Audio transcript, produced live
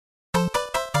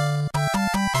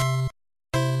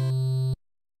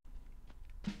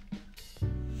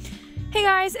Hey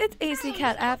guys, it's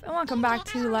Ackatf and welcome back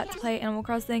to Let's Play Animal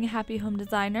Crossing Happy Home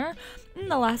Designer. In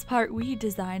the last part, we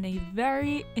designed a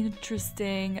very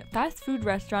interesting fast food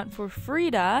restaurant for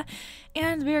Frida,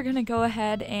 and we are going to go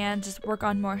ahead and just work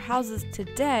on more houses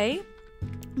today.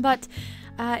 But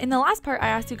in the last part, I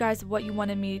asked you guys what you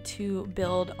wanted me to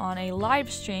build on a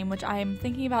live stream, which I am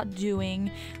thinking about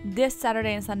doing this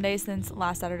Saturday and Sunday, since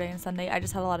last Saturday and Sunday I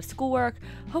just had a lot of schoolwork.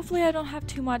 Hopefully I don't have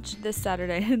too much this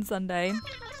Saturday and Sunday.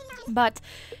 But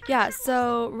yeah,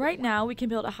 so right now we can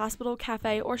build a hospital,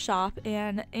 cafe, or shop,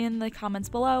 and in the comments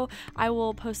below I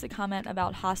will post a comment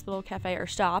about hospital, cafe, or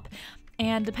shop,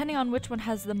 and depending on which one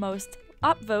has the most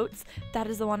upvotes, that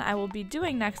is the one I will be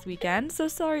doing next weekend. So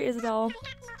sorry, Isabel,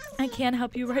 I can't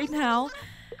help you right now.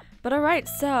 But alright,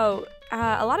 so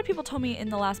a lot of people told me in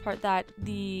the last part that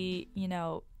the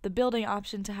building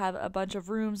option to have a bunch of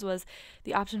rooms was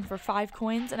the option for 5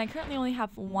 coins, and I currently only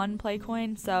have 1 play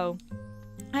coin, so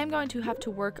I'm going to have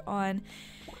to work on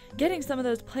getting some of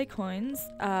those play coins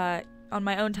on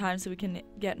my own time so we can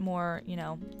get more,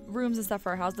 rooms and stuff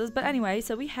for our houses. But anyway,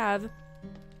 so we have,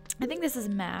 I think this is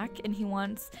Mac, and he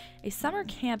wants a summer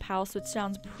camp house, which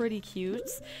sounds pretty cute.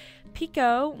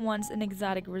 Pekoe wants an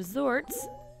exotic resort.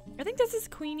 I think this is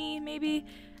Queenie, maybe.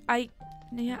 I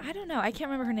don't know. I can't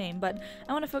remember her name, but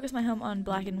I want to focus my home on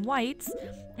black and white.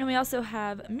 And we also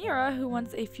have Mira, who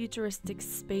wants a futuristic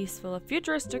space full of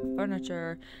futuristic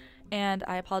furniture. And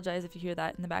I apologize if you hear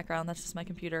that in the background. That's just my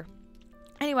computer.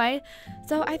 Anyway,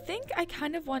 so I think I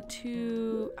kind of want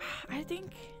to... I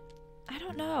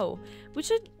don't know.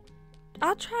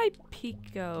 I'll try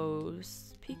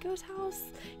Pekoe's house?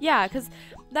 Yeah, because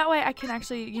that way I can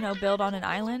actually, build on an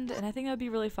island, and I think that would be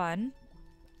really fun.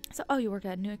 So, oh, you work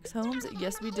at Newix Homes?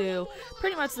 Yes, we do.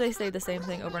 Pretty much they say the same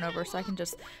thing over and over, so I can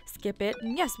just skip it.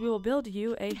 And yes, we will build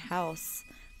you a house.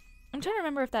 I'm trying to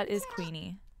remember if that is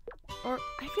Queenie. Or,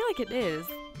 I feel like it is.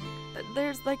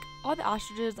 There's, like, all the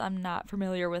ostriches I'm not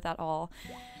familiar with at all.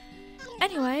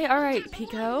 Anyway, alright,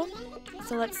 Pekoe.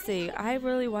 So, let's see. I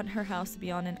really want her house to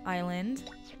be on an island.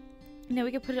 We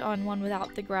could put it on one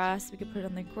without the grass. We could put it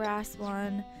on the grass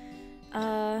one.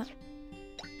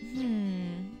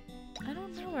 I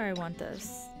don't know where I want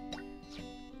this.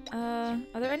 Are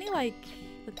there any,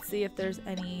 let's see if there's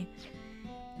any...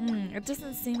 it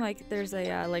doesn't seem like there's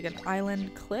a, like an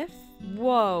island cliff.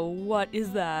 Whoa, what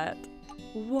is that?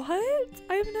 What?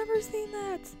 I've never seen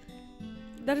that.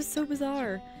 That is so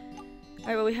bizarre.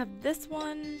 Alright, well, we have this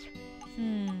one.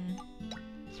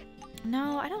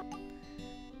 No, I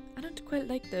don't quite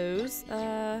like those.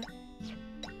 What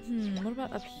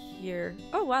about up here?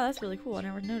 Oh, wow, that's really cool. I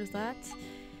never noticed that.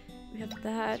 We have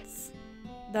that.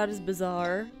 That is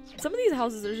bizarre. Some of these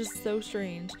houses are just so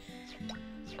strange.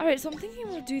 Alright, so I'm thinking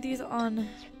we'll do these on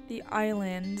the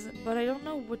island, but I don't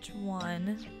know which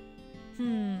one.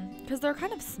 Because they're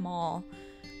kind of small.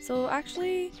 So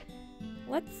actually,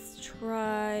 let's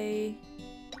try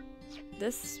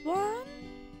this one?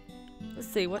 Let's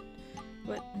see,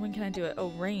 when can I do it? Oh,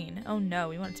 rain. Oh no,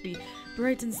 we want it to be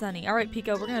bright and sunny. Alright,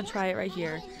 Pekoe, we're gonna try it right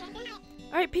here.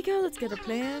 Alright, Pekoe, let's get a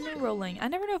plan rolling. I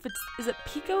never know if is it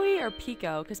Pekoe or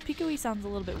Pekoe? Because Pekoe sounds a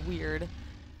little bit weird.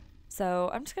 So,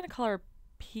 I'm just going to call her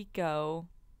Pekoe.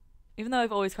 Even though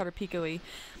I've always called her Pekoe.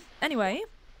 Anyway,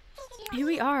 here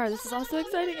we are. This is also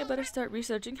exciting. I better start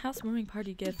researching housewarming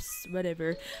party gifts,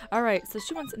 whatever. Alright, so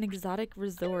she wants an exotic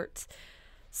resort.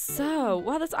 So,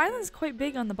 wow, this island is quite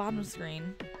big on the bottom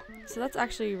screen. So that's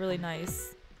actually really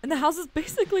nice. And the house is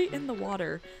basically in the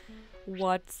water.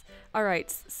 What?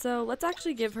 Alright, so let's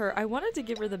actually give her... I wanted to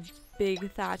give her the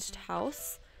big thatched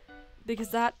house,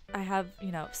 because that, I have,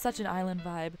 such an island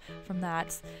vibe from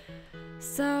that.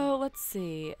 So, let's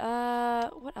see.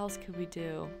 What else could we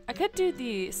do? I could do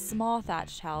the small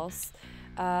thatched house.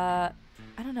 I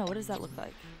don't know. What does that look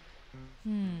like?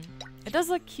 It does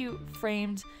look cute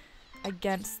framed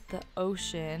against the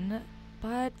ocean,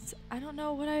 but I don't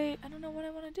know what I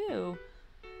want to do.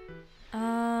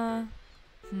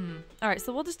 Alright,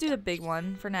 so we'll just do the big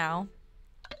one for now.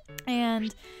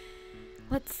 And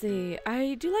let's see.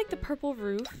 I do like the purple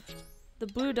roof. The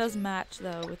blue does match,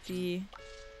 though, with the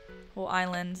whole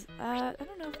island. I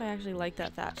don't know if I actually like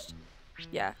that thatched.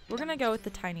 Yeah, we're gonna go with the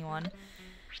tiny one.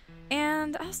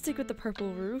 And I'll stick with the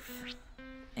purple roof.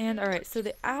 And alright, so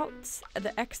the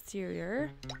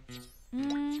exterior.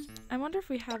 I wonder if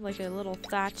we have like a little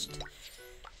thatched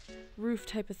roof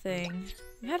type of thing.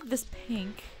 We have this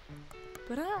pink,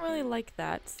 but I don't really like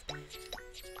that.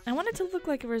 I want it to look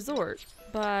like a resort,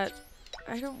 but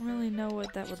I don't really know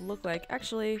what that would look like.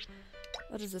 Actually,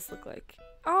 what does this look like?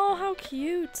 Oh, how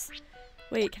cute!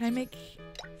 Wait, can I make...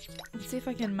 Let's see if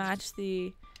I can match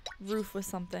the roof with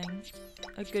something.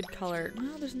 A good color.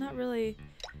 No, there's not really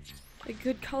a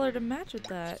good color to match with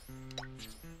that.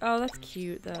 Oh, that's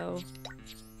cute though.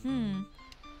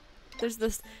 There's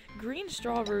this green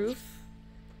straw roof.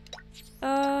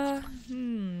 Yeah,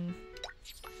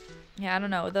 I don't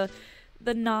know.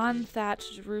 The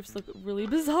non-thatched roofs look really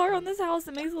bizarre on this house.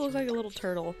 It makes it look like a little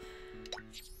turtle.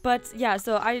 But yeah,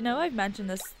 so I know I've mentioned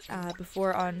this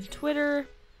before on Twitter.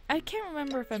 I can't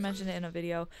remember if I mentioned it in a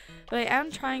video, but I am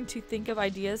trying to think of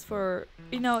ideas for,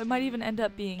 you know, it might even end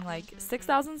up being like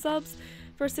 6,000 subs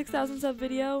for a 6,000 sub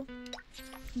video,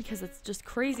 because it's just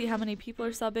crazy how many people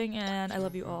are subbing, and I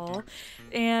love you all.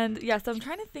 And yeah, so I'm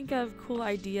trying to think of cool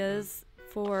ideas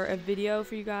for a video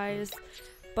for you guys,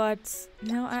 but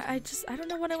you know, I don't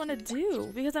know what I want to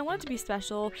do, because I want it to be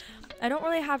special. I don't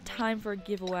really have time for a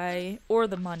giveaway or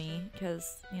the money,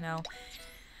 because, you know,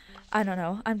 I don't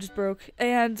know, I'm just broke.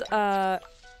 And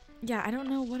yeah, I don't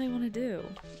know what I want to do.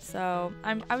 So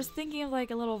I was thinking of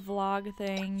like a little vlog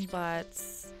thing, but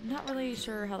not really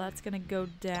sure how that's gonna go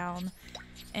down.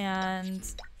 And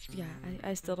yeah,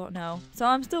 I still don't know. So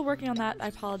I'm still working on that. I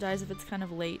apologize if it's kind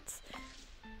of late.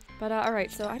 But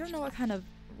alright, so I don't know what kind of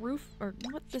roof, or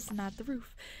what, this is not the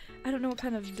roof. I don't know what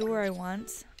kind of door I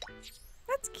want.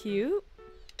 That's cute.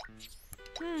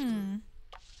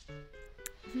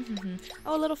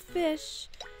 Oh, a little fish.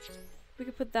 We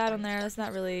could put that on there. That's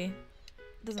not really,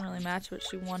 doesn't really match what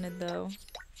she wanted though.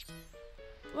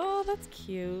 Oh, that's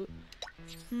cute.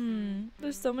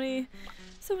 There's so many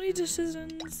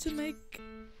decisions to make.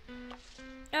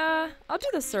 I'll do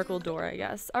the circle door, I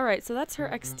guess. Alright, so that's her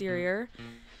exterior.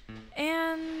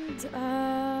 And,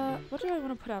 what do I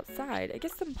want to put outside? I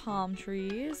guess some palm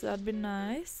trees. That'd be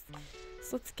nice.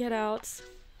 So let's get out.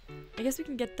 I guess we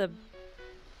can get the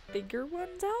bigger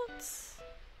ones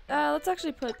out. Let's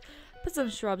actually put some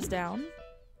shrubs down.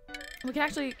 We can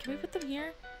actually, can we put them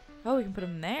here? Oh, we can put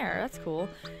them there. That's cool.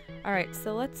 Alright,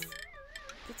 so let's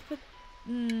put,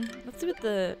 let's see what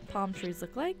the palm trees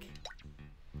look like.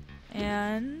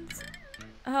 And,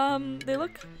 they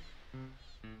look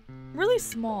really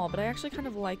small, but I actually kind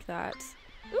of like that.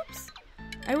 Oops!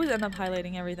 I always end up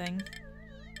highlighting everything.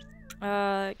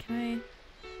 Can I,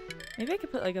 maybe I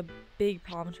could put like a big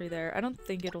palm tree there. I don't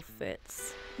think it'll fit.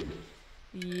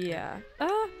 Yeah.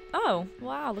 Oh,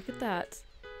 wow, look at that.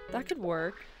 That could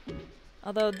work.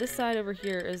 Although this side over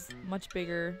here is much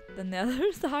bigger than the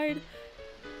other side.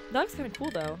 That looks kind of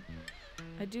cool though.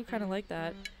 I do kind of like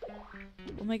that.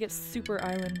 We'll make it super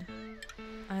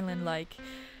island-like.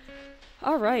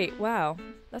 Alright, wow.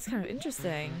 That's kind of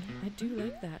interesting. I do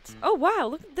like that. Oh wow,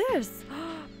 look at this!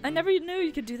 I never knew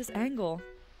you could do this angle.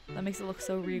 That makes it look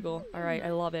so regal. Alright,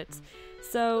 I love it.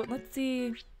 So, let's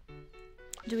see.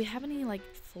 Do we have any, like,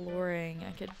 flooring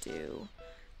I could do?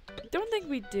 Don't think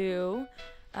we do.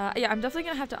 Yeah, I'm definitely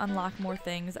gonna have to unlock more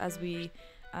things as we,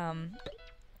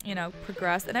 you know,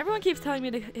 progress. And everyone keeps telling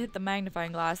me to hit the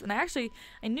magnifying glass. And I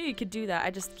knew you could do that. I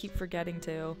just keep forgetting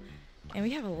to. And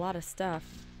we have a lot of stuff.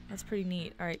 That's pretty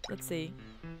neat. Alright, let's see.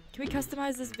 Can we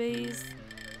customize this vase?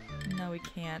 No, we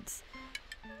can't.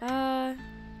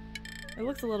 It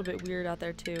looks a little bit weird out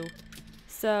there too.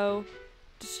 So,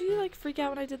 did she like freak out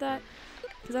when I did that?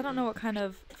 Because I don't know what kind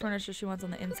of furniture she wants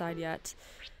on the inside yet.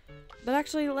 But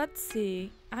actually, let's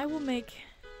see. I will make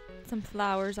some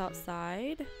flowers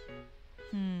outside.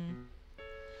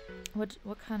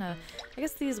 What kind of... I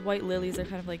guess these white lilies are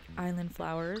kind of like island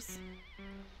flowers.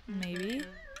 Maybe.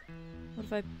 What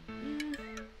if I...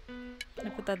 Can I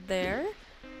put that there?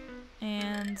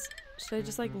 And should I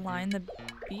just like line the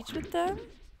beach with them?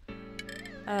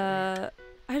 I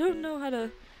don't know how to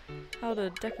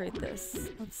decorate this.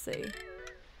 Let's see.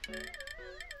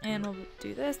 And we'll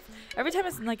do this. Every time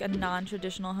it's in like a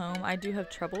non-traditional home, I do have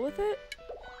trouble with it.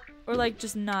 Or like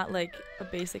just not like a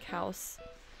basic house.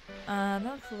 That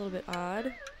looks a little bit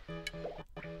odd.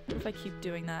 What if I keep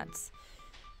doing that?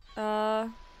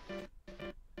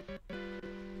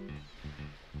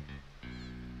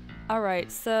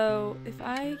 Alright, so if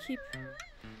I keep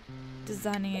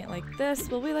designing it like this,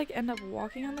 will we like end up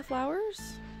walking on the flowers?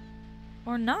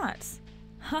 Or not?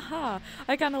 Haha,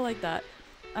 I kind of like that.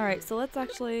 Alright, so let's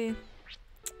actually...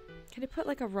 Can I put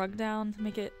like a rug down to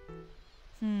make it...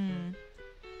 I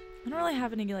don't really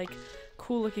have any like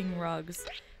cool looking rugs.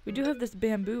 We do have this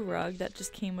bamboo rug that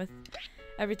just came with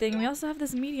everything. We also have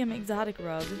this medium exotic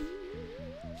rug.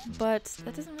 But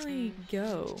that doesn't really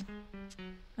go.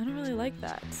 I don't really like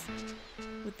that.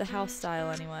 With the house style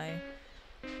anyway.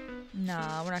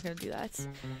 Nah, we're not gonna do that.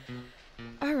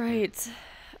 Alright.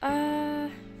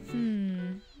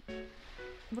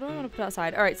 What do I want to put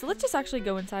outside? Alright, so let's just actually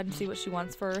go inside and see what she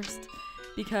wants first.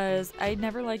 because I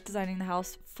never like designing the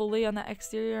house fully on the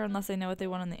exterior unless I know what they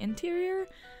want on the interior.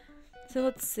 So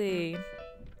let's see.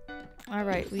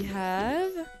 Alright, we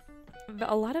have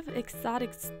a lot of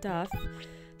exotic stuff.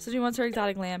 So she wants her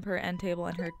exotic lamp, her end table,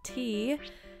 and her tea.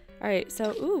 Alright,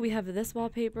 so ooh, we have this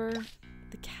wallpaper,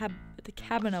 the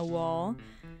cabinet wall.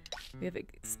 We have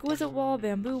exquisite wall,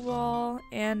 bamboo wall,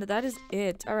 and that is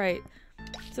it. Alright,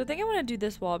 so I think I want to do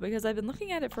this wall because I've been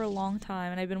looking at it for a long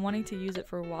time and I've been wanting to use it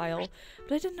for a while,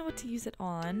 but I didn't know what to use it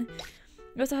on.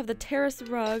 We also have the terrace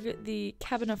rug, the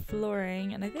cabinet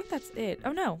flooring, and I think that's it.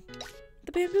 Oh no,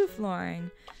 the bamboo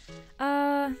flooring.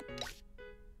 I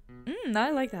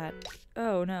like that.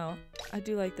 Oh no, I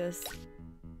do like this.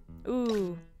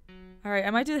 Ooh. Alright, I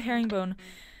might do the herringbone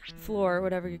floor,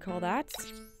 whatever you call that.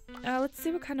 Let's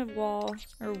see what kind of wall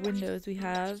or windows we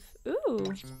have.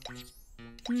 Ooh.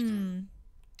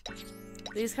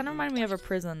 These kind of remind me of a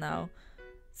prison though.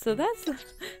 So that's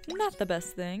not the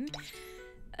best thing.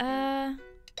 It's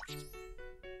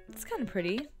kind of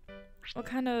pretty. What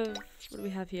do we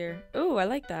have here? Ooh, I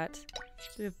like that.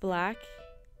 We have black.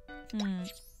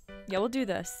 Yeah, we'll do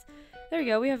this. There we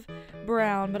go. We have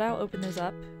brown, but I'll open those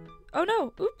up. Oh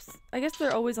no! Oops! I guess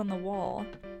they're always on the wall.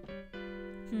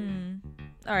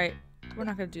 Alright. We're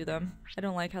not gonna do them. I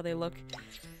don't like how they look.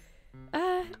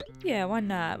 Yeah, why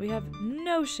not? We have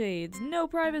no shades, no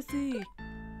privacy!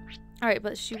 Alright,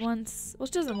 but she wants... Well,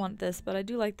 she doesn't want this, but I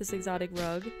do like this exotic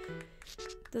rug.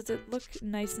 Does it look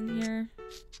nice in here?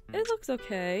 It looks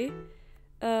okay.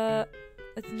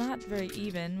 It's not very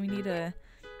even. We need a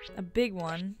big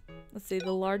one. Let's see,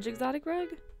 the large exotic rug?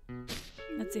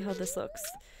 Let's see how this looks.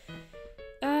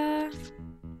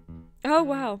 Oh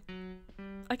wow.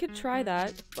 I could try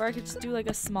that, or I could just do like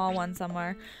a small one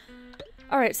somewhere.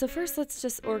 Alright, so first let's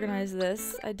just organize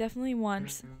this. I definitely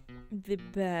want the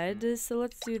bed, so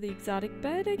let's do the exotic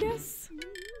bed, I guess?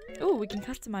 Oh, we can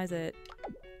customize it.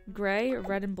 Gray,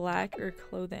 red and black, or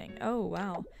clothing. Oh,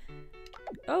 wow.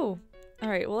 Oh,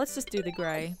 alright, well let's just do the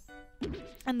gray.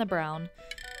 And the brown.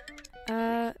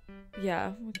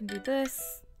 Yeah, we can do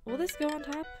this. Will this go on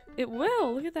top? It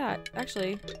will! Look at that!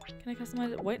 Actually, can I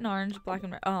customize it? White and orange, black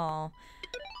and red. Oh,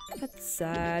 that's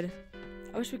sad.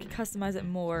 I wish we could customize it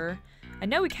more. I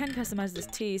know we can customize this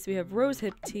tea, so we have rose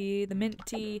hip tea, the mint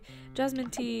tea, jasmine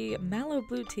tea, mallow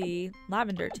blue tea,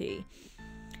 lavender tea.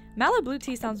 Mallow blue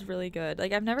tea sounds really good.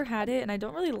 Like, I've never had it, and I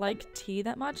don't really like tea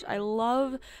that much. I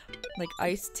love, like,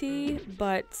 iced tea,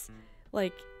 but,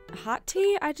 like, hot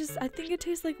tea, I think it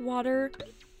tastes like water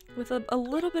with a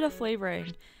little bit of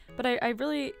flavoring. But I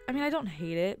mean, I don't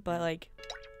hate it, but, like,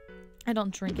 I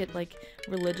don't drink it, like,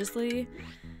 religiously.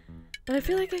 But I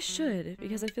feel like I should,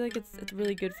 because I feel like it's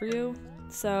really good for you.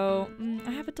 So,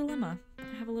 I have a dilemma.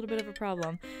 I have a little bit of a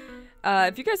problem.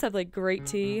 If you guys have, like, great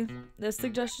tea, those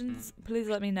suggestions, please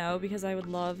let me know, because I would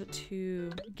love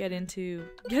to get into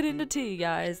tea,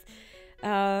 guys.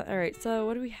 Alright, so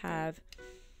what do we have?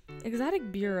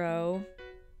 Exotic bureau.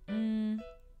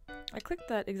 I clicked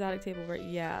that exotic table right.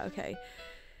 Yeah, okay.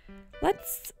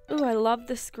 Let's... Ooh, I love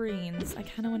the screens. I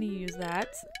kind of want to use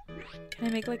that. Can I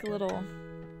make, like, a little...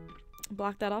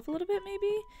 block that off a little bit,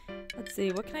 maybe? Let's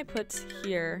see, what can I put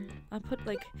here? I'll put,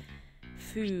 like,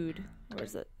 food.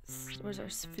 Where's our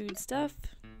food stuff?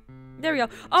 There we go.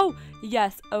 Oh,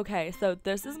 yes. Okay, so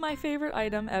this is my favorite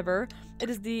item ever. It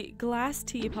is the glass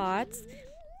teapots.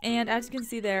 And as you can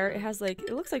see there, it has, like,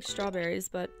 it looks like strawberries,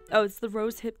 but... Oh, it's the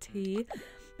rose hip tea.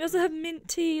 We also have mint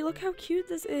tea. Look how cute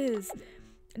this is.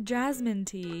 Jasmine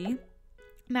tea.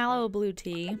 Mallow blue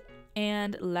tea.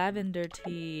 And lavender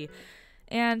tea.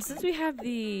 And since we have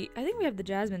I think we have the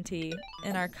jasmine tea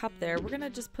in our cup there, we're gonna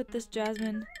just put this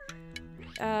jasmine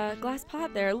glass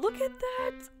pot there. Look at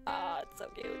that! Oh, it's so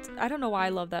cute. I don't know why I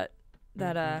love that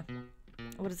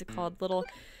what is it called?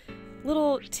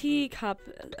 Little tea cup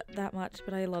that much,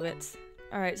 but I love it.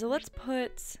 Alright, so let's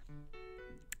put,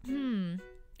 we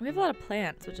have a lot of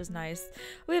plants, which is nice.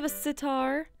 We have a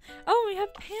sitar. Oh, we have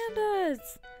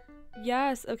pandas!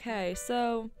 Yes, okay,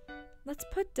 so let's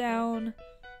put down...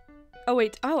 Oh,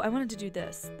 wait. Oh, I wanted to do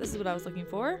this. This is what I was looking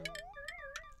for.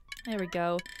 There we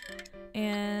go.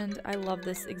 And I love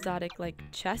this exotic, like,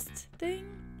 chest thing.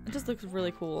 It just looks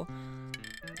really cool.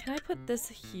 Can I put this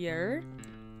here?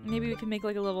 Maybe we can make,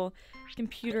 like, a little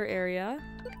computer area.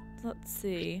 Let's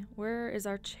see. Where is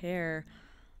our chair?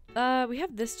 We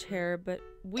have this chair, but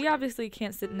we obviously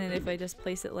can't sit in it if I just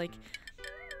place it, like,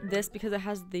 this because it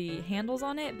has the handles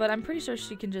on it. But I'm pretty sure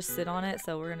she can just sit on it,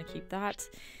 so we're gonna keep that.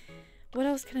 What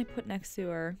else can I put next to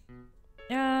her?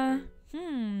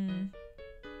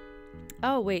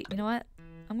 Oh, wait, you know what?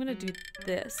 I'm gonna do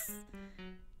this.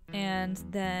 And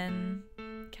then,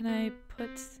 can I put...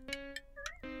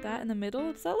 that in the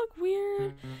middle. Does that look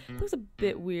weird? It looks a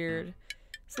bit weird.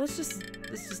 So let's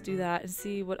just do that and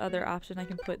see what other option I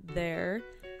can put there.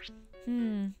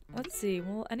 Let's see.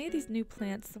 Will any of these new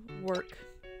plants work?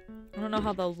 I don't know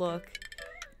how they'll look.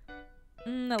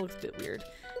 That looks a bit weird.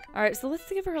 Alright, so let's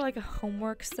give her like a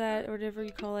homework set or whatever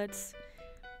you call it.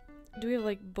 Do we have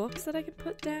like books that I can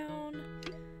put down?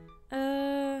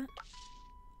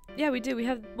 Yeah, we do. We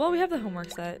have the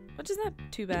homework set, which is not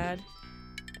too bad.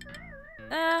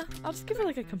 I'll just give her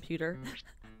like a computer.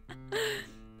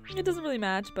 It doesn't really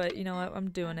match, but you know what? I'm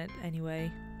doing it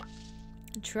anyway.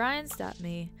 Try and stop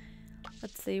me.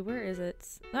 Let's see, where is it?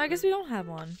 No, I guess we don't have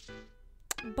one.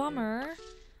 Bummer.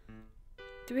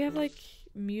 Do we have like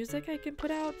music I can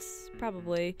put out?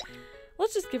 Probably.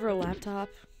 Let's just give her a laptop.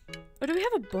 Or do we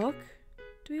have a book?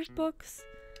 Do we have books?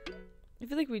 I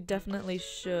feel like we definitely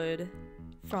should.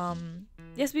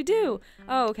 Yes, we do!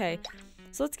 Oh, okay.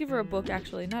 So let's give her a book,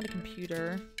 actually, not a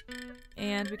computer.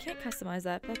 And we can't customize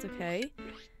that, but that's okay.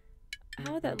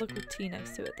 How would that look with tea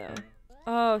next to it, though?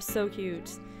 Oh, so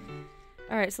cute.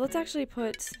 Alright, so let's actually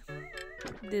put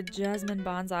the Jasmine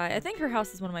Bonsai. I think her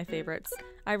house is one of my favorites.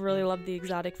 I really love the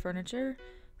exotic furniture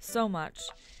so much.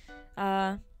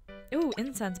 Ooh,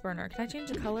 incense burner. Can I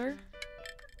change the color?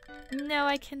 No,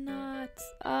 I cannot.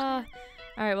 Alright,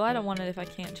 well, I don't want it if I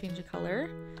can't change the color.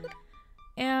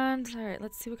 And, alright,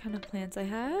 let's see what kind of plants I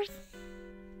have.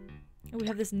 Oh, we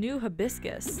have this new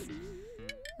hibiscus.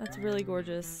 That's really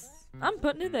gorgeous. I'm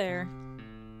putting it there.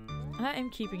 I am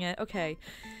keeping it. Okay.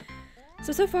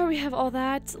 So far we have all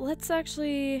that. Let's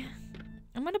actually...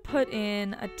 I'm gonna put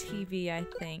in a TV, I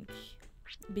think.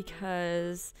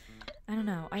 Because... I don't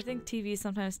know. I think TVs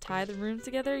sometimes tie the rooms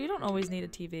together. You don't always need a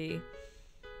TV.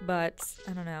 But,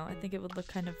 I don't know. I think it would look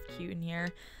kind of cute in here.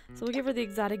 So we'll give her the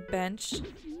exotic bench.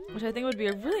 Which I think would be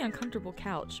a really uncomfortable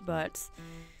couch. But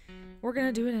we're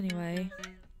gonna do it anyway.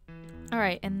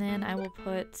 Alright, and then I will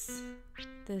put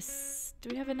this... Do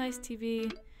we have a nice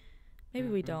TV? Maybe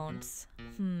we don't.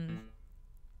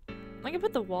 I can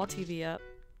put the wall TV up.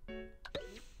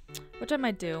 Which I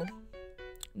might do.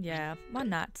 Yeah, why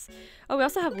not? Oh, we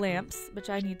also have lamps, which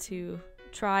I need to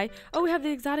try. Oh, we have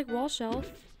the exotic wall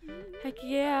shelf. Heck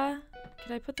yeah.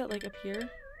 Could I put that like up here?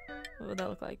 What would that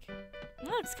look like?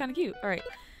 Oh, it's kind of cute. Alright.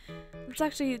 Let's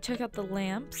actually check out the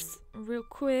lamps real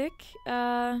quick.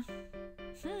 What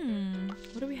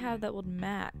do we have that would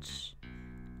match?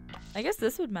 I guess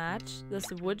this would match.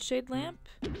 This wood shade lamp?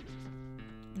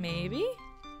 Maybe?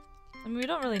 I mean, we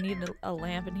don't really need a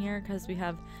lamp in here because we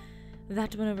have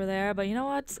that one over there. But you know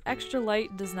what? Extra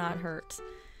light does not hurt.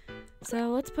 So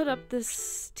let's put up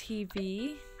this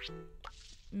TV.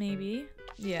 Maybe.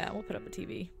 Yeah, we'll put up a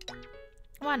TV.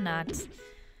 Why not?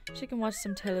 She can watch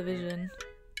some television.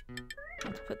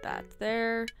 Let's put that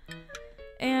there.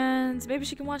 And maybe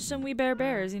she can watch some We Bare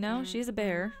Bears, you know? She's a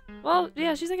bear. Well,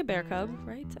 yeah, she's like a bear cub,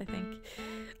 right? I think.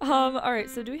 Alright,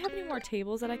 so do we have any more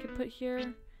tables that I could put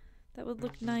here? That would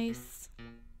look nice.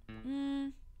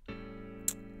 What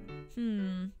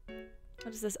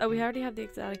is this? Oh, we already have the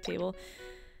exotic table.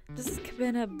 Does this come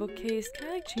in a bookcase? Can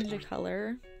I like change the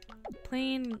color?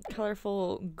 Plain,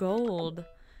 colorful gold.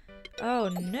 Oh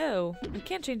no, I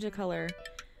can't change the color.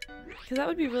 Because that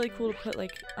would be really cool to put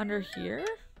like under here.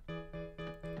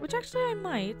 Which actually I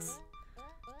might.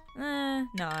 No,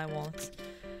 I won't.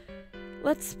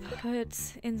 Let's put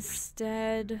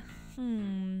instead...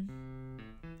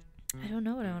 I don't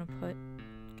know what I want to put.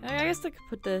 I guess I could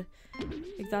put the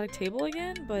exotic table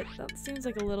again, but that seems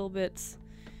like a little bit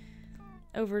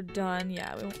overdone.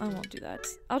 Yeah, I won't do that.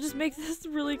 I'll just make this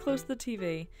really close to the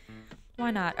TV.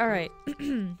 Why not? Alright.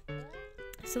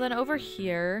 So then over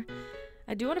here,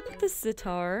 I do want to put the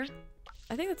sitar.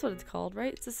 I think that's what it's called,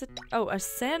 right? It's a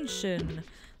Ascension.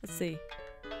 Let's see.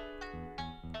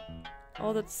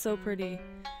 Oh, that's so pretty.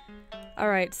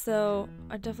 Alright, so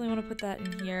I definitely want to put that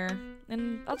in here.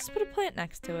 And I'll just put a plant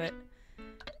next to it.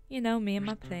 You know, me and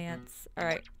my plants.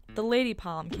 Alright, the lady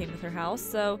palm came with her house,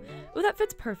 so... Ooh, that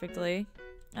fits perfectly.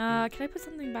 Can I put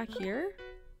something back here?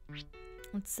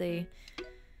 Let's see.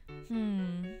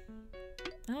 I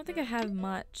don't think I have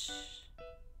much.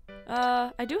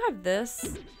 I do have this.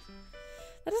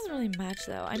 That doesn't really match,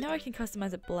 though. I know I can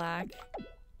customize it black.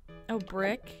 Oh,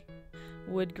 brick.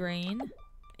 Wood grain.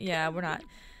 Yeah, we're not...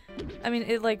 I mean,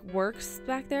 it like works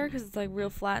back there because it's like real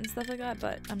flat and stuff like that,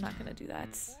 but I'm not gonna do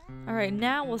that. Alright,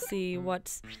 now we'll see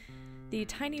what the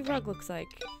tiny rug looks like.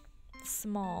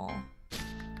 Small.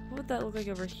 What would that look like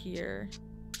over here?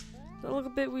 Does that look a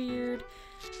bit weird?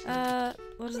 What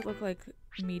does it look like?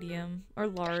 Medium. Or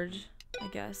large, I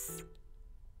guess.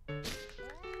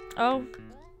 Oh.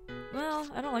 Well,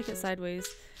 I don't like it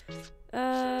sideways.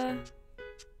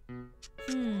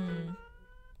 Do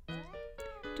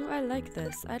I like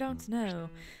this? I don't know.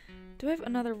 Do I have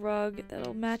another rug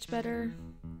that'll match better?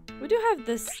 We do have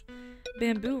this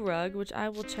bamboo rug, which I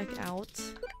will check out.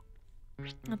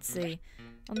 Let's see.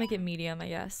 I'll make it medium, I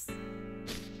guess.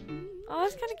 Oh,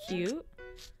 that's kind of cute.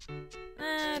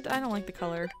 And I don't like the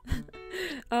color.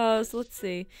 So let's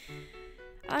see.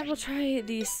 I will try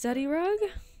the study rug.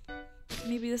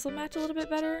 Maybe this will match a little bit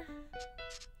better.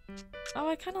 Oh,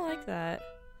 I kind of like that.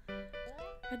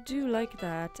 I do like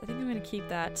that. I think I'm going to keep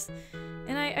that.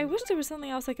 And I wish there was something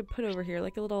else I could put over here,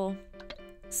 like a little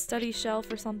study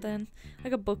shelf or something.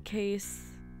 Like a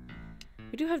bookcase.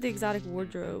 We do have the exotic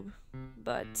wardrobe,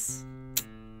 but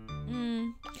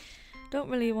don't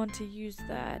really want to use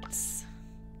that.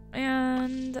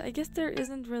 And I guess there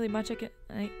isn't really much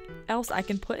else I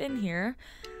can put in here.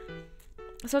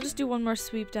 So I'll just do one more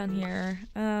sweep down here.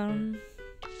 I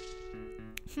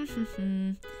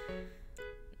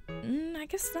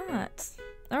guess not.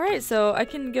 Alright, so I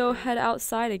can go head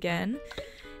outside again.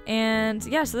 And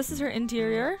yeah, so this is her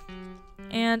interior.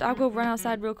 And I'll go run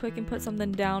outside real quick and put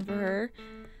something down for her.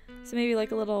 So maybe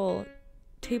like a little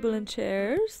table and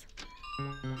chairs.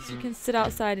 So you can sit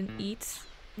outside and eat.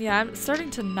 Yeah, I'm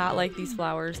starting to not like these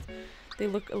flowers. They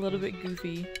look a little bit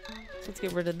goofy. So let's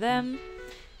get rid of them.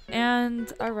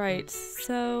 And alright,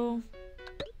 so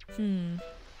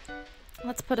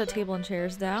let's put a table and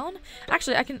chairs down.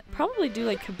 Actually, I can probably do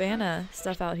like cabana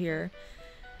stuff out here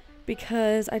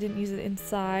because I didn't use it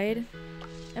inside.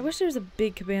 I wish there was a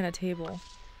big cabana table.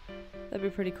 That'd be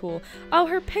pretty cool. Oh,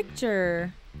 her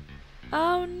picture!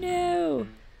 Oh no!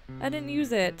 I didn't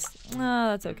use it. Oh,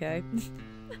 that's okay.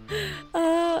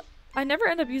 I never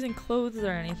end up using clothes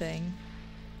or anything,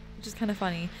 which is kind of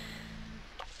funny.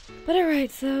 But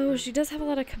alright, so she does have a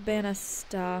lot of cabana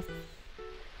stuff.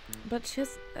 But she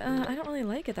has, I don't really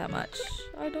like it that much.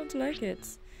 I don't like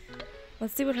it.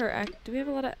 Let's see what her, do we have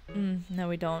a lot of, no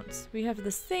we don't. We have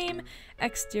the same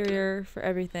exterior for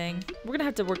everything. We're gonna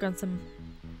have to work on some,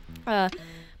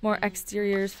 more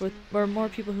exteriors or more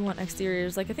people who want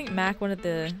exteriors. Like I think Mac wanted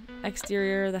the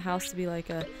exterior of the house to be like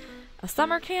a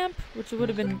summer camp, which would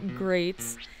have been great.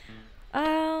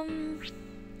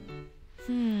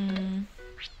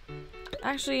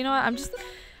 Actually, you know what?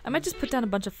 I might just put down a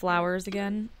bunch of flowers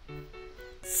again.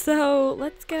 So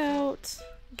let's get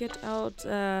out.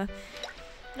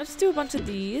 Let's do a bunch of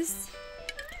these.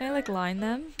 Can I like line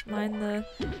them? Line the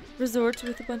resort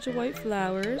with a bunch of white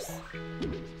flowers.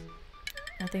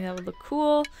 I think that would look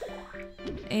cool.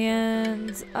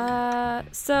 And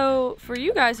so for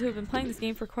you guys who have been playing this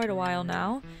game for quite a while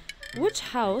now, which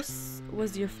house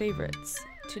was your favorite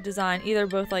to design? Either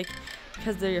both like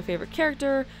because they're your favorite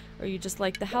character or you just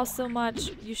like the house so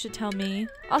much, you should tell me.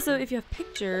 Also, if you have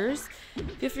pictures,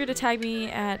 feel free to tag me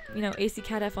at, you know,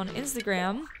 Ackatf on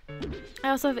Instagram. I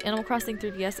also have Animal Crossing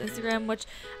 3DS Instagram, which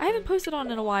I haven't posted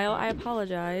on in a while. I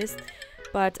apologize,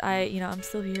 but I'm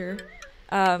still here.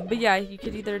 But yeah, you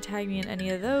could either tag me in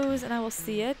any of those and I will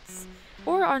see it,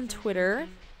 or on Twitter.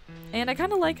 And I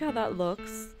kind of like how that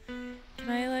looks. Can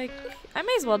I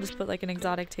may as well just put like an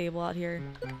exotic table out here.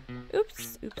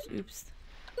 Oops, oops, oops.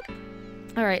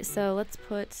 Alright, so let's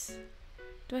put,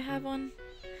 do I have one?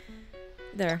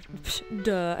 There.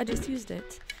 Duh, I just used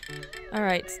it.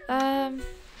 Alright, I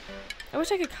wish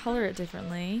I could color it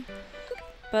differently.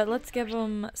 But let's give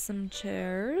them some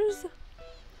chairs.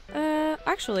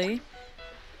 Actually,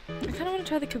 I kind of want to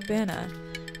try the cabana.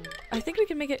 I think we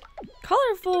can make it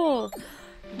colorful!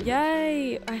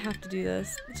 Yay! I have to do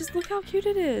this. Just look how cute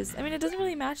it is. I mean, it doesn't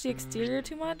really match the exterior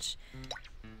too much,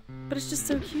 but it's just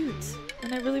so cute.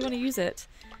 And I really want to use it.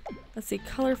 Let's see,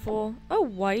 colorful. Oh,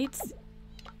 white.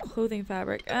 Clothing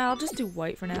fabric. I'll just do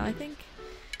white for now, I think.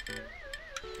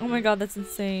 Oh my god, that's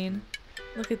insane.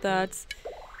 Look at that.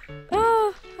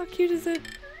 Oh, how cute is it?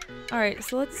 Alright,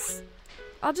 so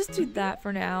I'll just do that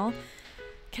for now.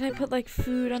 Can I put like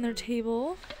food on their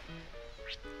table?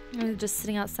 I'm just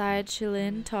sitting outside,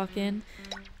 chilling, talking.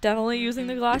 Definitely using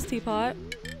the glass teapot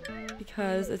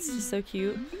because it's just so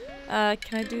cute. Can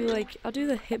I do like, I'll do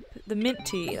the mint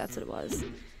tea, that's what it was.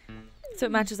 So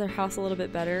it matches our house a little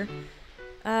bit better.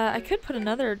 I could put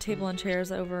another table and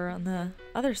chairs over on the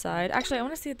other side. Actually, I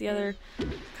want to see what the other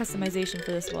customization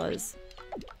for this was.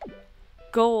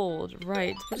 Gold,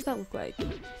 right. What does that look like?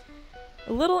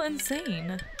 A little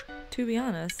insane, to be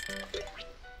honest.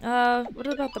 What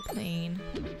about the plain?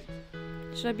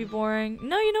 Should I be boring?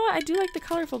 No, you know what? I do like the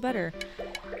colorful better.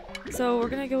 So we're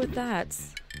gonna go with that.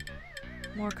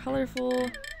 More colorful.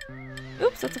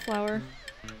 Oops, that's a flower.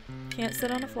 Can't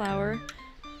sit on a flower.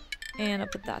 And I'll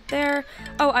put that there.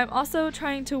 Oh, I'm also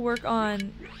trying to work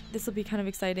on, this will be kind of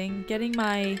exciting, getting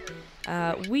my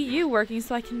Wii U working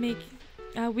so I can make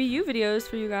Wii U videos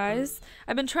for you guys.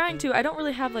 I've been trying to. I don't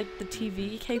really have like the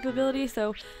TV capability,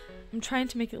 so I'm trying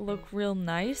to make it look real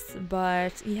nice.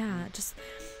 But yeah, just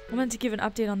wanted to give an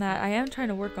update on that. I am trying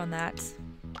to work on that.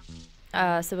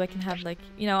 So I can have, like,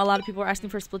 you know, a lot of people are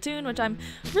asking for Splatoon, which I'm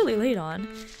really late on,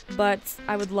 but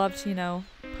I would love to, you know,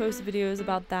 post videos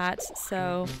about that,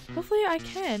 so hopefully I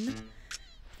can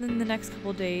in the next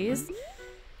couple days.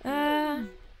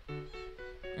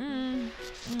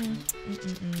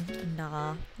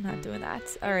 Nah, not doing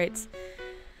that. Alright.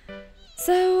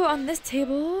 So, on this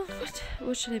table,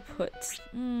 what should I put?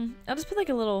 I'll just put, like,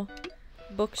 a little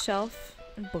bookshelf.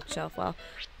 Wow.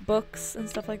 Books and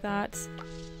stuff like that.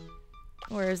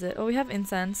 Where is it? Oh, we have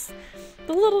incense.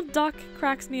 The little duck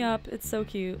cracks me up. It's so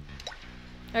cute.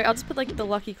 Alright, I'll just put like the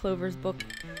Lucky Clover's book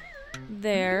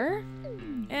there.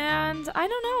 And I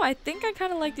don't know. I think I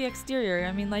kind of like the exterior.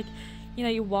 I mean, like, you know,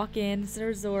 you walk in, it's a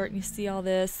resort, and you see all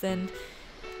this, and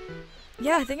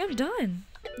yeah, I think I'm done.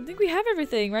 I think we have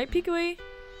everything, right, Pekoe?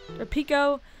 Or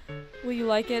Pekoe? Will you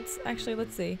like it? Actually,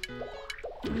 let's see.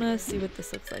 I'm gonna see what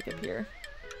this looks like up here.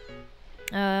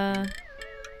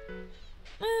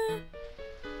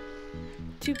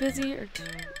 Too busy or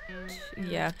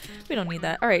yeah, we don't need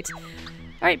that. Alright,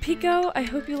 Pekoe, I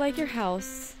hope you like your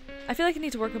house. I feel like I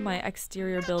need to work on my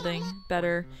exterior building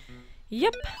better.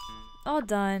 Yep, all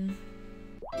done.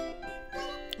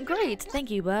 Great,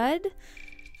 thank you, bud.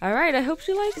 Alright, I hope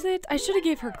she likes it. I should have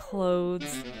gave her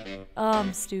clothes.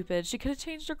 I'm stupid. She could have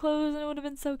changed her clothes and it would have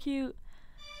been so cute.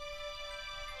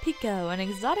 Pekoe, an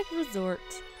exotic resort.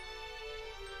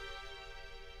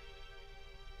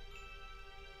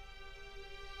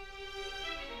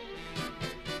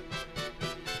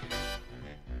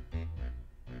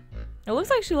 It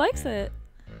looks like she likes it.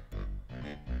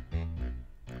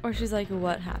 Or she's like,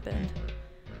 what happened?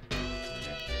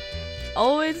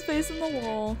 Always facing the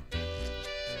wall.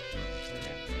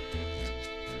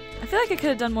 I feel like I could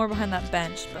have done more behind that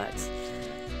bench, but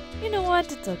you know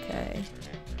what? It's okay.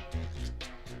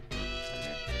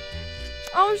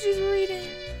 Oh, she's reading.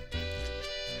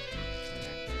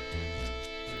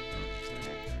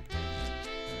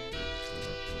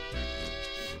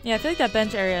 Yeah, I feel like that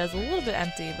bench area is a little bit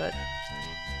empty, but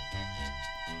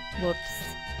whoops.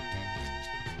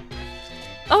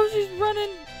 Oh, she's running.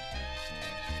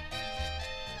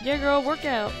 Yeah, girl, work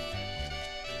out.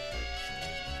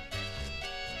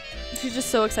 She's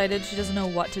just so excited. She doesn't know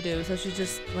what to do, so she's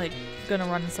just like gonna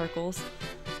run in circles.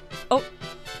 Oh.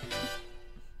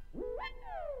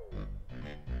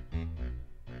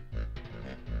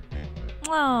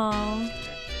 Aww.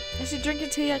 Is she drinking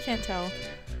tea? I can't tell.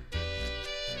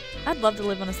 I'd love to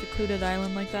live on a secluded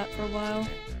island like that for a while.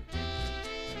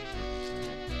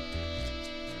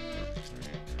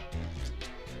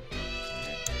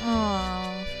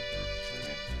 Aww.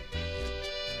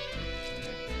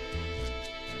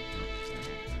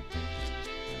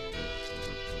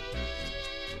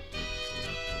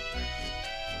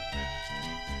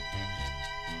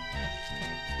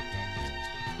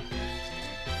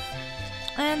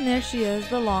 And there she is,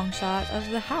 the long shot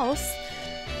of the house.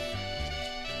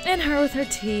 And her with her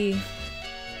tea.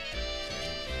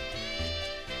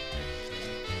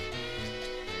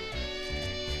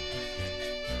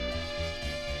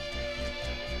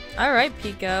 Alright,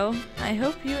 Pekoe. I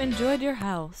hope you enjoyed your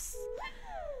house.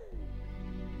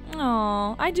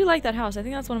 Aww, I do like that house. I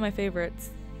think that's one of my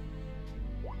favorites.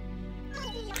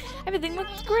 Everything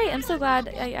looks great. I'm so glad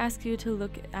I asked you to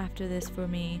look after this for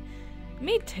me.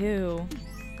 Me too.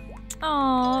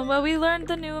 Aww, well, we learned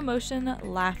the new emotion,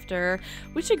 laughter.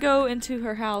 We should go into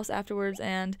her house afterwards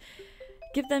and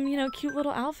give them, you know, cute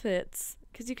little outfits.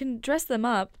 Because you can dress them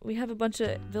up. We have a bunch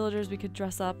of villagers we could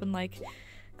dress up in, like,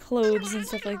 clothes and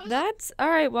stuff like that.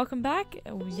 Alright, welcome back.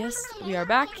 Oh, yes, we are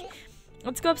back.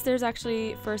 Let's go upstairs,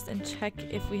 actually, first and check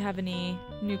if we have any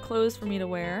new clothes for me to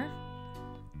wear.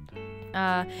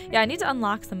 Yeah, I need to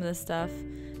unlock some of this stuff.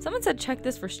 Someone said check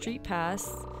this for Street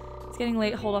Pass. It's getting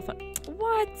late. Hold off on...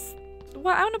 What?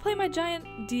 What? I want to play my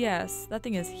giant DS. That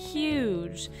thing is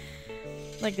huge.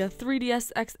 Like a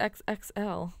 3DS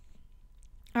XXXL.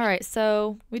 Alright,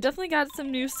 so we definitely got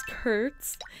some new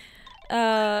skirts.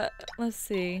 Let's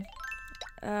see.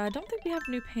 I don't think we have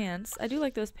new pants. I do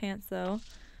like those pants, though.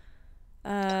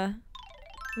 We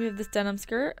have this denim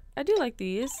skirt. I do like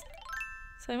these.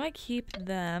 So I might keep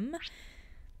them.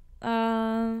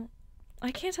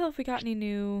 I can't tell if we got any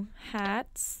new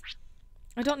hats.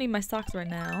 I don't need my socks right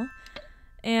now.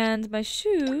 And my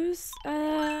shoes,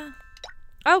 oh,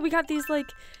 we got these,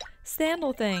 like,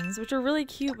 sandal things, which are really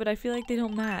cute, but I feel like they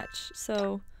don't match,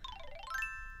 so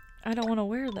I don't want to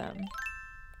wear them.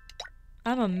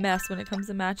 I'm a mess when it comes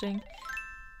to matching.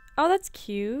 Oh, that's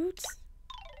cute.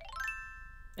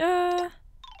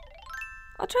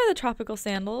 I'll try the tropical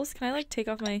sandals. Can I like take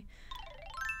off my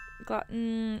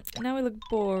now we look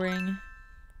boring.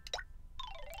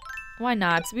 Why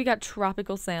not? So we got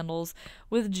tropical sandals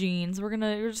with jeans. We're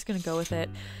just gonna go with it.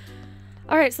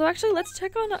 Alright, so actually let's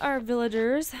check on our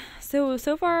villagers. So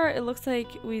far it looks like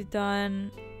we've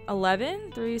done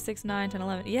 11? 3, 6, 9, 10,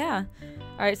 11. Yeah.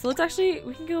 Alright, so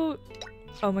we can go.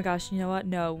 Oh my gosh, you know what?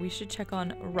 No, we should check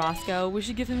on Roscoe. We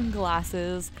should give him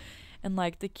glasses and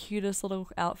like the cutest little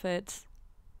outfit.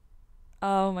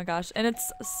 Oh my gosh. And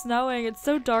it's snowing. It's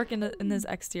so dark in his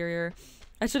exterior.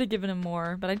 I should have given him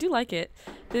more, but I do like it.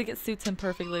 I feel like it suits him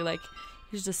perfectly. Like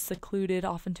he's just secluded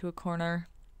off into a corner.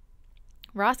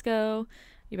 Roscoe,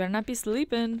 you better not be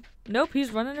sleeping. Nope,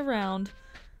 he's running around.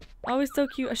 Oh, he's so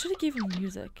cute. I should have gave him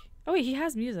music. Oh wait, he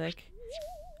has music.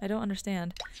 I don't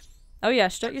understand. Oh yeah,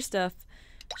 strut your stuff.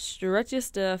 Strut your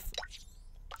stuff.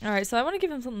 Alright, so I want to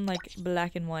give him something like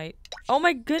black and white. Oh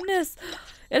my goodness!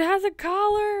 It has a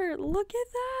collar! Look at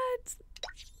that!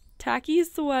 Tacky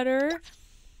sweater.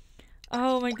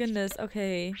 Oh my goodness.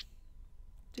 Okay.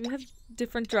 Do we have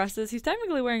different dresses? He's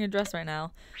technically wearing a dress right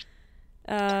now.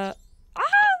 Look at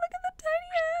the tiny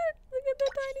hat! Look at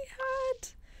the tiny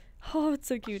hat! Oh, it's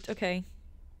so cute. Okay.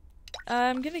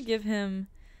 I'm gonna give him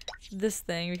this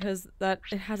thing because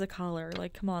it has a collar.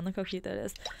 Like, come on, look how cute that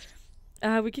is.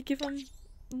 We could give him.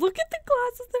 Look at the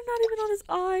glasses. They're not even on his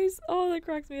eyes. Oh, that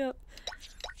cracks me up.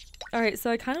 All right,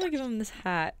 so I kind of want to give him this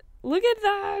hat. Look at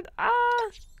that. Ah.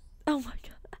 Oh my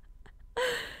god.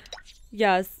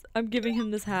 Yes, I'm giving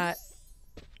him this hat.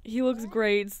 He looks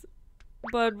great.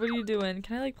 Bud, what are you doing?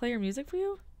 Can I like play your music for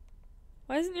you?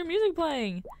 Why isn't your music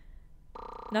playing?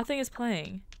 Nothing is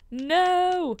playing.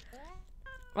 No.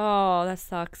 Oh, that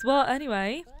sucks. Well,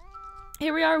 anyway,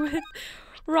 here we are with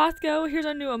Roscoe. Here's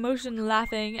our new emotion,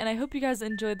 laughing, and I hope you guys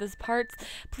enjoyed this part.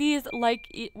 Please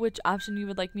like which option you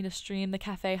would like me to stream, the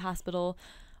cafe, hospital,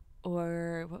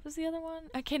 or what was the other one?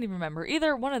 I can't even remember.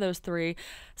 Either one of those three.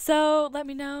 So let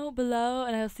me know below,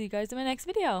 and I'll see you guys in my next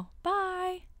video. Bye!